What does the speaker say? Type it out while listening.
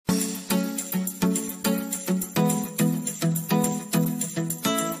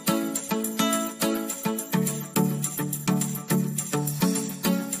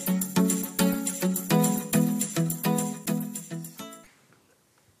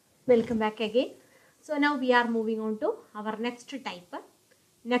Welcome back again. So now we are moving on to our next type,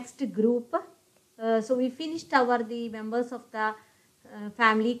 next group. So we finished the members of the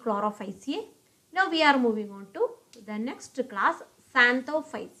family Chlorophyceae. Now we are moving on to the next class,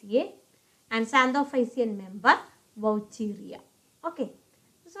 xanthophyceae, and xanthophycean member Vaucheria. Okay.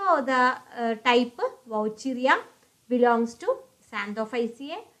 So the type Vaucheria belongs to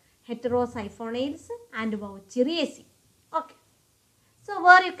xanthophyceae, heterosiphonates and Vaucheriaceae. Okay. So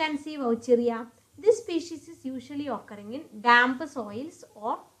where you can see Vaucheria, this species is usually occurring in damp soils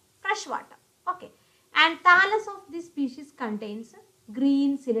or fresh water. Okay. And thallus of this species contains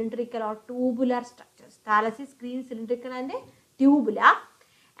green cylindrical or tubular structures. Thallus is green cylindrical and tubular,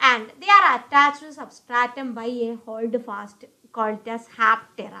 and they are attached to substratum by a holdfast called as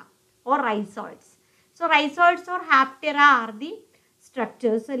haptera or rhizoids. So rhizoids or haptera are the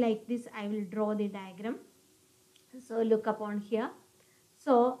structures. So like this, I will draw the diagram. So look upon here.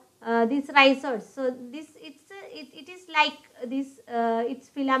 So these rhizoids. So this it is like this. Its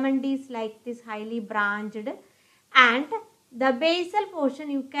filament is like this, highly branched, and the basal portion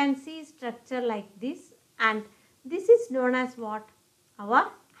you can see structure like this, and this is known as what?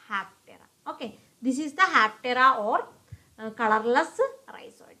 Our haptera. Okay, this is the haptera or colorless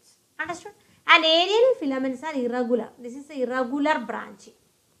rhizoids. Understood? And aerial filaments are irregular. This is a irregular branching.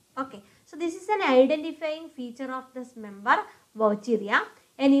 Okay, so this is an identifying feature of this member Vaucheria,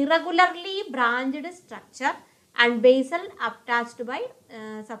 an irregularly branched structure and basal attached by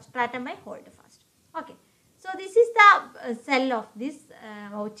substratum by holdfast. Okay, so this is the cell of this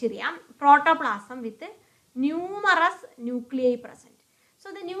Vaucheria, protoplasm with numerous nuclei present. So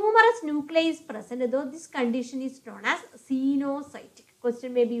the numerous nuclei is present, though this condition is known as xenocytic.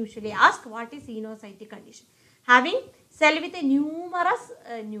 Question may be usually asked, what is xenocytic condition? Having cell with a numerous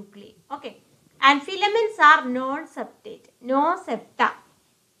nuclei. Okay, and filaments are non-septate, no septa,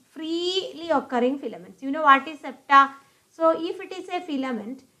 freely occurring filaments. You know what is septa? So if it is a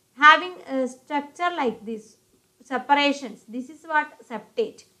filament having a structure like this, separations, this is what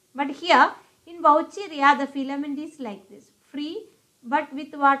septate. But here in Vaucheria, the filament is like this, free, but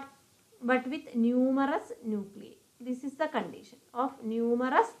with what? But with numerous nuclei. This is the condition of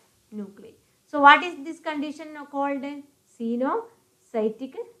numerous nuclei. So what is this condition called?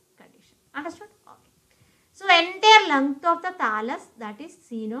 Xenocytic condition. Understood? Okay. So entire length of the thallus, that is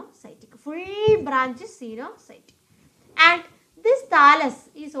xenocytic. Full branch is xenocytic. And this thallus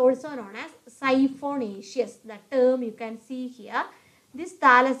is also known as siphonaceous. The term you can see here. This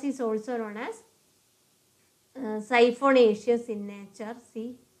thallus is also known as siphonaceous in nature.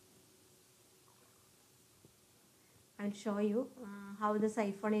 See, I will show you how the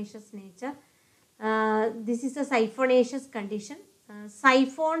siphonaceous nature. This is a siphonaceous condition.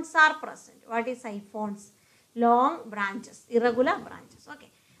 Siphons are present. What is siphons? Long branches, irregular branches.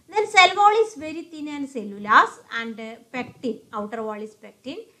 Okay. Then cell wall is very thin and cellulose, and pectin, outer wall is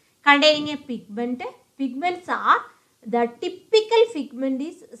pectin, containing a pigment. Pigments are, the typical pigment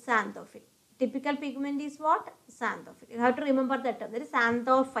is xanthophyll. Typical pigment is what? Xanthophyll. You have to remember that term. There is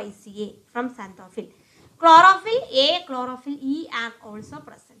xanthophyceae from xanthophyll. Chlorophyll A, chlorophyll E are also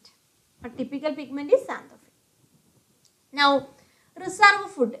present. But typical pigment is xanthophyll. Now, reserve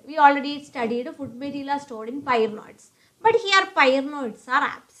food. We already studied food material stored in pyrenoids. But here pyrenoids are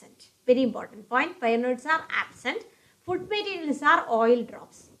absent. Very important point. Pyrenoids are absent. Food materials are oil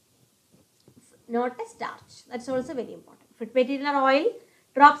drops, not a starch. That's also very important. Food material are oil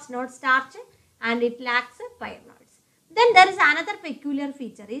drops, not starch, and it lacks pyrenoids. Then there is another peculiar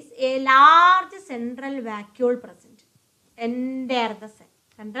feature, is a large central vacuole present. Entire the cell.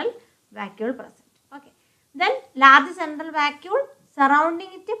 Central vacuole present. Okay. Then large central vacuole surrounding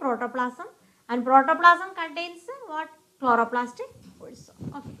it a protoplasm, and protoplasm contains what? Chloroplast also.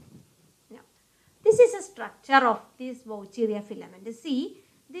 Okay. Now, this is a structure of this Vaucheria filament. See,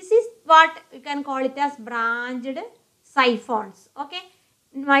 this is what you can call it as branched siphons. Okay.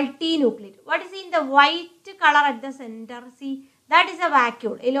 Multinucleate. What is in the white color at the center? See, that is a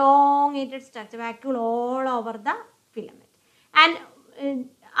vacuole, elongated structure, vacuole all over the filament. And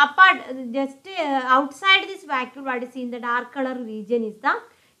apart, just outside this vacuole, what is in the dark color region is the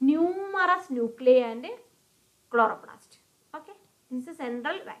numerous nuclei and chloroplast. Okay, this is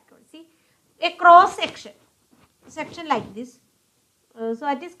central vacuole. See, a cross section like this. So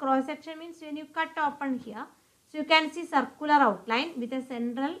at this cross section means when you cut open here, so you can see circular outline with a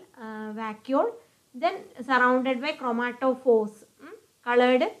central vacuole, then surrounded by chromatophores,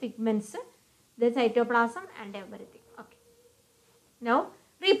 colored pigments, the cytoplasm and everything. Okay. Now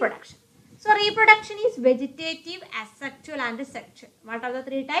reproduction. So reproduction is vegetative, asexual and sexual. What are the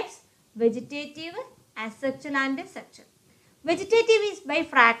three types? Vegetative, asexual and sexual. Vegetative is by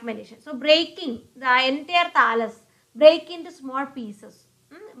fragmentation. So breaking the entire thallus, break into small pieces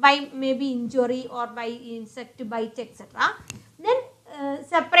by maybe injury or by insect bite, etc. Then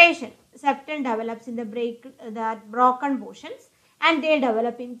separation, septum develops in the broken portions and they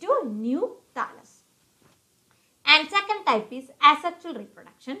develop into new thallus. And second type is asexual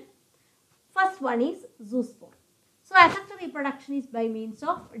reproduction. First one is zoospore. So asexual reproduction is by means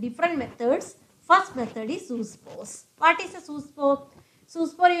of different methods. First method is zoospores. What is a zoospore?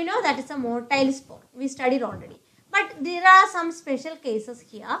 Zoospore, you know, that is a motile spore. We studied already. But there are some special cases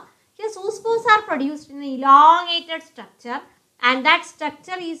here. Here zoospores are produced in an elongated structure and that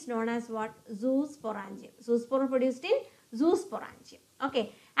structure is known as what? Zoosporangium. Zoospore produced in zoosporangium.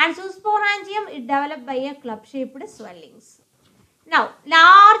 Okay. And zoosporangium is developed by a club-shaped swellings. Now,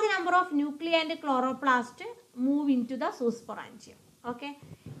 large number of nuclei and chloroplast move into the zoosporangium. Okay.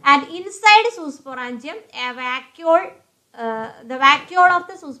 And inside zoosporangium, the vacuole of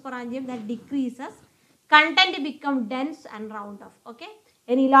the zoosporangium that decreases, content become dense and round off. Okay.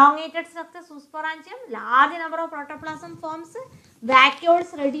 An elongated structure zoosporangium, large number of protoplasm forms,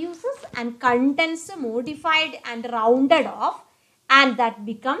 vacuoles reduces and contents modified and rounded off, and that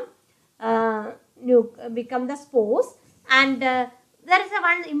become the spores. And there is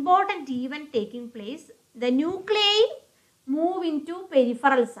one important event taking place. The nuclei move into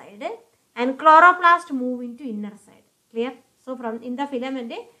peripheral side and chloroplast move into inner side. Clear? So from in the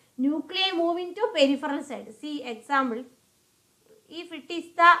filament, nuclei move into peripheral side. See example, if it is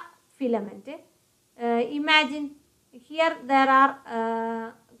the filament, imagine here there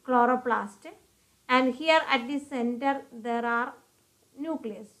are chloroplast and here at the center there are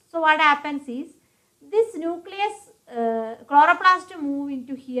nucleus. So what happens is, this nucleus, chloroplast move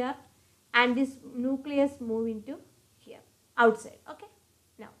into here and this nucleus move into here, outside. Okay.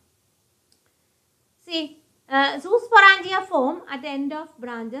 Now, see, zoosporangia form at the end of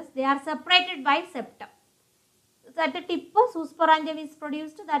branches. They are separated by septum. So at the tip of zoosporangium is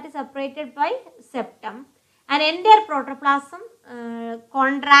produced, that is separated by septum, and entire protoplasm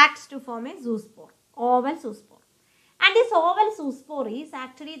contracts to form a zoospore, oval zoospore. And this oval zoospore is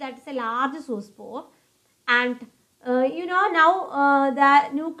actually, that is a large zoospore, and you know, now the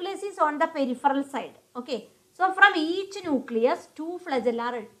nucleus is on the peripheral side. Okay. So from each nucleus, two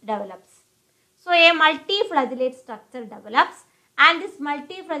flagella develops. So a multiflagellate structure develops, and this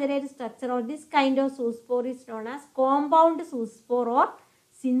multiflagellate structure or this kind of zoospore is known as compound zoospore or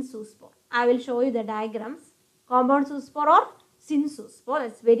syn zoospore. I will show you the diagrams. Compound zoospore or syn zoospore.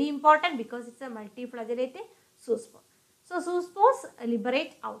 It's very important because it's a multiflagellate zoospore. So zoospores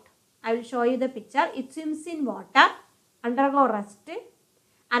liberate out. I will show you the picture. It swims in water, undergo rust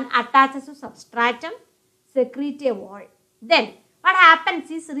and attaches to substratum, secrete a wall. Then what happens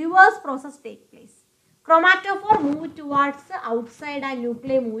is, reverse process takes place. Chromatophore move towards outside and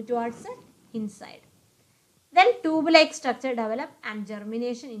nuclei move towards inside. Then tube-like structure develop and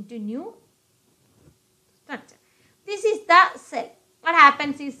germination into new structure. This is the cell. What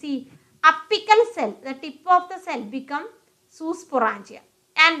happens is, see, apical cell, the tip of the cell become zoosporangia,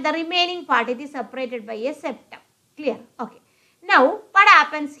 and the remaining part it is separated by a septum. Clear? Okay. Now what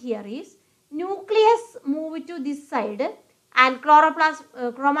happens here is, nucleus move to this side and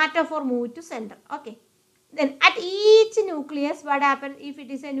chromatophore move to center. Okay. Then at each nucleus, what happens? If it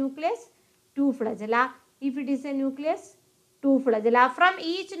is a nucleus, two flagella. If it is a nucleus, two flagella. From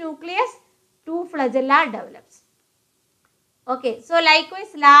each nucleus, two flagella develops. Okay. So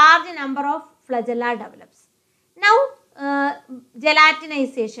likewise, large number of flagella develops. Now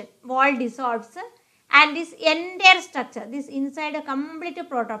gelatinization, wall dissolves and this entire structure, this inside a complete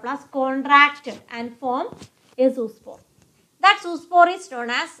protoplast contracted and form a zoospore. That zoospore is known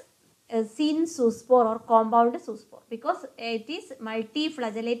as syn zoospore or compound zoospore because it is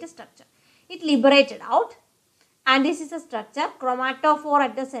multiflagellate structure. It liberated out, and this is a structure, chromatophore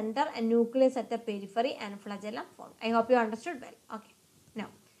at the center and nucleus at the periphery and flagellum formed. I hope you understood well. Okay. Now,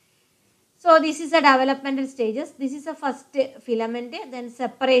 so this is the developmental stages. This is the first filament, then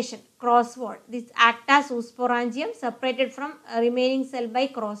separation, cross wall. This act as zoosporangium separated from remaining cell by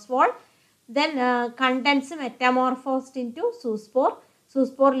cross wall. Then contents metamorphosed into zoospore.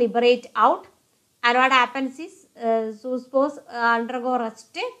 Zoospore liberate out, and what happens is, zoospores undergo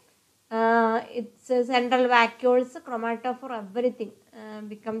rust. Its central vacuoles, chromatophore, everything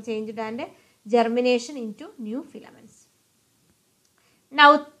become changed and germination into new filaments.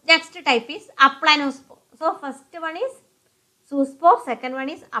 Now next type is aplanospore. So first one is zoospore, second one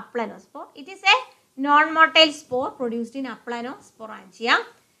is aplanospore. It is a non-motile spore produced in aplanosporangia.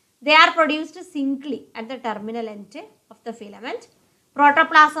 They are produced singly at the terminal end of the filament.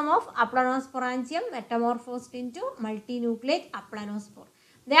 Protoplasm of Aplanosporangium metamorphosed into multinucleate aplanospore.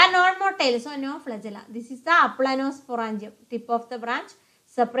 They are non-motile, so no flagella. This is the aplanosporangium, tip of the branch,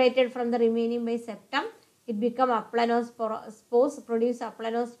 separated from the remaining by septum. It become aplanospores, produce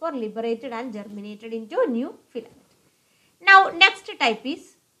aplanospore, liberated and germinated into new filament. Now, next type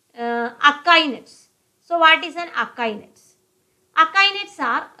is achainets. So, what is an achainets? Achainets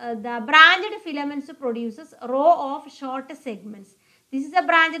are the branched filaments produces row of short segments. This is a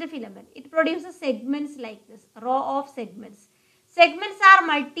branched filament. It produces segments like this, row of segments. Segments are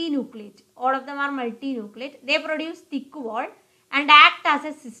multinucleate. All of them are multinucleate. They produce thick wall and act as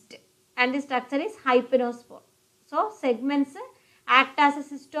a cyst. And the structure is hypnospore. So, segments act as a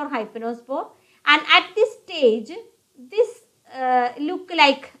cyst or hypnospore. And at this stage, this look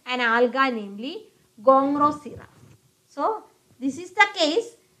like an alga, namely Gongrosera. So, this is the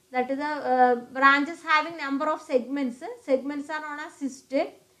case that the branches having number of segments. Segments are known as cyst.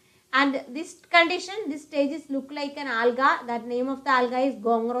 And this condition, this stages look like an alga. That name of the alga is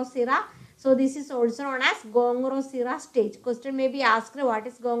Gongrosera. So, this is also known as Gongrosera stage. Question may be asked, what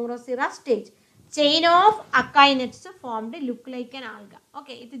is Gongrosera stage? Chain of achainets formed look like an alga.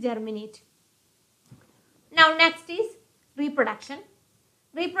 Okay, it germinate. Now, next is reproduction.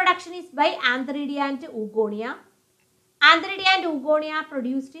 Reproduction is by Antheridia and Oogonia. Antheridia and Oogonia are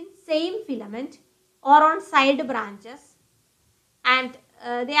produced in same filament or on side branches, and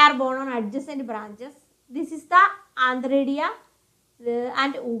they are born on adjacent branches. This is the Antheridia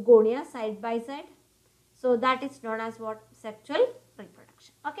and Oogonia side by side. So, that is known as what? Sexual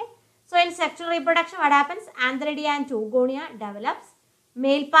reproduction. Okay. So, in sexual reproduction, what happens? Antheridia and Oogonia develops.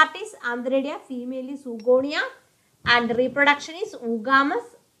 Male part is Antheridia, female is Oogonia, and reproduction is oogamous.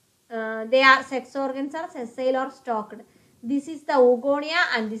 They are sex organs are sessile or stalked. This is the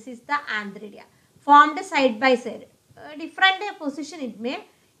Oogonia and this is the Antheridia, formed side by side. Different position it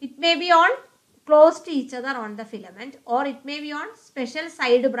may be on close to each other on the filament, or it may be on special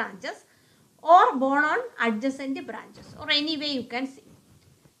side branches, or born on adjacent branches, or any way you can see.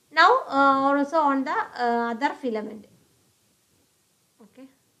 Now also on the other filament. Okay.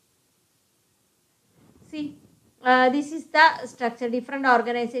 See. This is the structure, different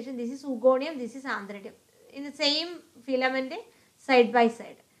organization. This is Oogonium, this is Antheridium. In the same filament, side by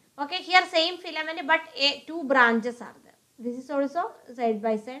side. Okay, here same filament, but two branches are there. This is also side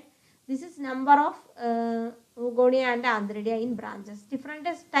by side. This is number of Oogonia and Antheridia in branches. Different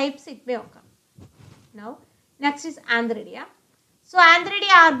types it may occur. Now, next is Antheridia. So,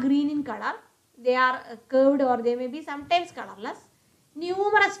 Antheridia are green in color. They are curved or they may be sometimes colorless.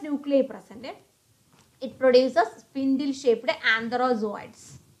 Numerous nuclei present. It produces spindle-shaped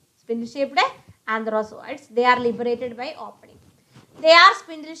antherozoids. Spindle-shaped antherozoids. They are liberated by opening. They are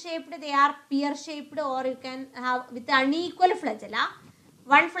spindle-shaped, they are pear-shaped, or you can have with unequal flagella.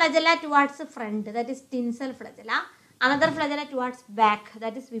 One flagella towards the front, that is tinsel flagella. Another flagella towards back,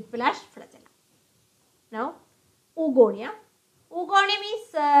 that is whiplash flagella. Now, Oogonia. Oogonium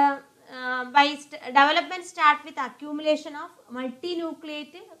is by development start with accumulation of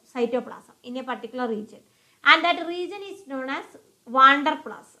multinucleate cytoplasm in a particular region, and that region is known as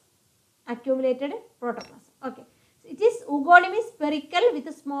Vanderplasm, accumulated protoplasm. Okay, so it is Oogonium is spherical with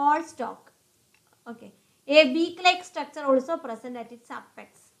a small stalk. Okay, a beak-like structure also present at its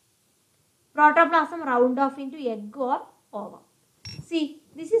apex. Protoplasm round off into egg or ovum. See,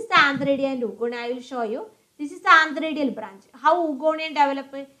 this is the Antheridia and Oogonia. I will show you. This is the Antheridial branch. How Oogonia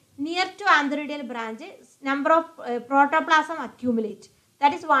develop? Near to Antheridial branch, number of protoplasm accumulate.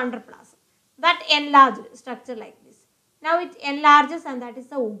 That is Vanderplasm. That enlarged structure like this. Now it enlarges, and that is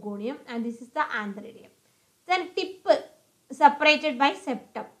the Oogonium, and this is the Antheridium. Then tip separated by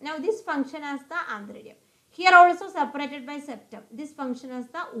septum. Now this function as the Antheridium. Here also separated by septum. This function as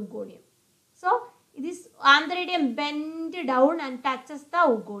the Oogonium. So this Antheridium bend down and touches the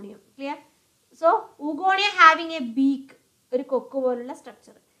Oogonium. Clear? So Oogonia having a beak, a cocoa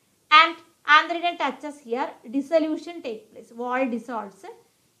structure. And Antheridium touches here, dissolution takes place, wall dissolves.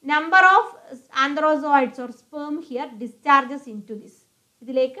 Number of antherozoids or sperm here discharges into this. It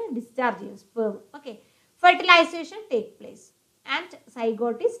is like a discharging sperm. Okay. Fertilization takes place and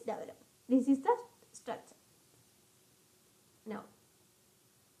zygote is developed. This is the structure. Now,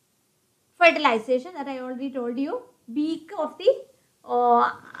 fertilization that I already told you, beak of the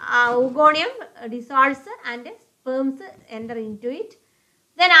Oogonium dissolves and sperms enter into it.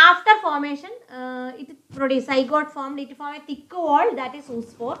 Then after formation, it produces zygote formed, it forms a thick wall, that is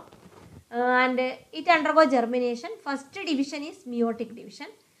oospore, and it undergoes germination. First division is meiotic division.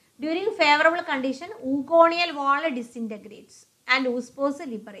 During favorable condition, oogonial wall disintegrates and oospores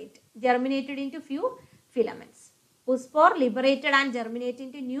liberate, germinated into few filaments. oospore liberated and germinate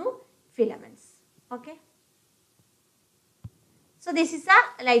into new filaments. Okay. So this is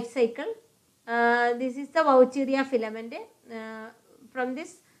a life cycle. This is the Vaucheria filament. From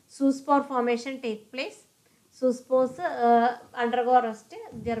this, zoospore formation take place. Zoospores undergo rest,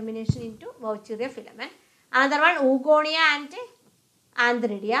 germination into Vaucheria filament. Another one, oogonia and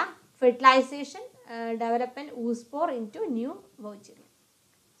antheridia. Fertilization, develop an oospore into new Vaucheria.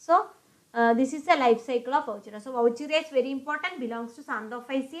 So this is the life cycle of Vaucheria. So Vaucheria is very important, belongs to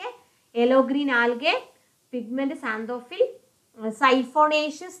xanthophyceae, yellow green algae, pigment xanthophyll,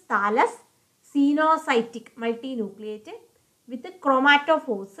 siphonaceous thallus, cenocytic multinucleate with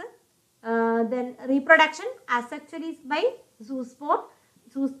chromatophores. Then reproduction asexual is by zoospore.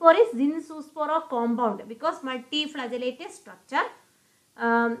 Zoospore is zin zoospore or compound because multiflagellated structure.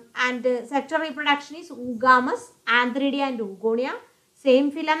 And sexual reproduction is oogamous, antheridia and oogonia.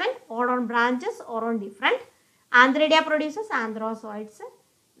 Same filament or on branches or on different. Antheridia produces anthrozoids.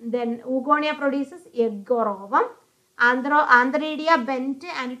 Then oogonia produces egg or ovum. Antheridia bent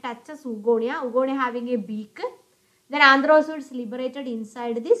and touches oogonia. Oogonia having a beak. Then anthrozoids liberated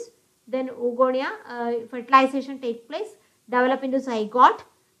inside this. Then oogonia, fertilization take place, develop into zygote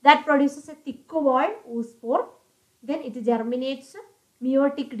that produces a thick walled oospore. Then it germinates,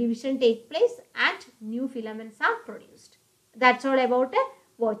 meiotic division take place and new filaments are produced. That's all about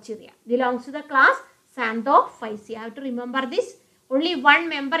Vaucheria. Belongs to the class xanthophyceae. You have to remember this. Only one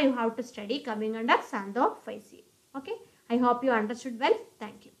member you have to study coming under xanthophyceae. Okay. I hope you understood well.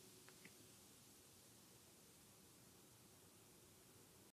 Thank you.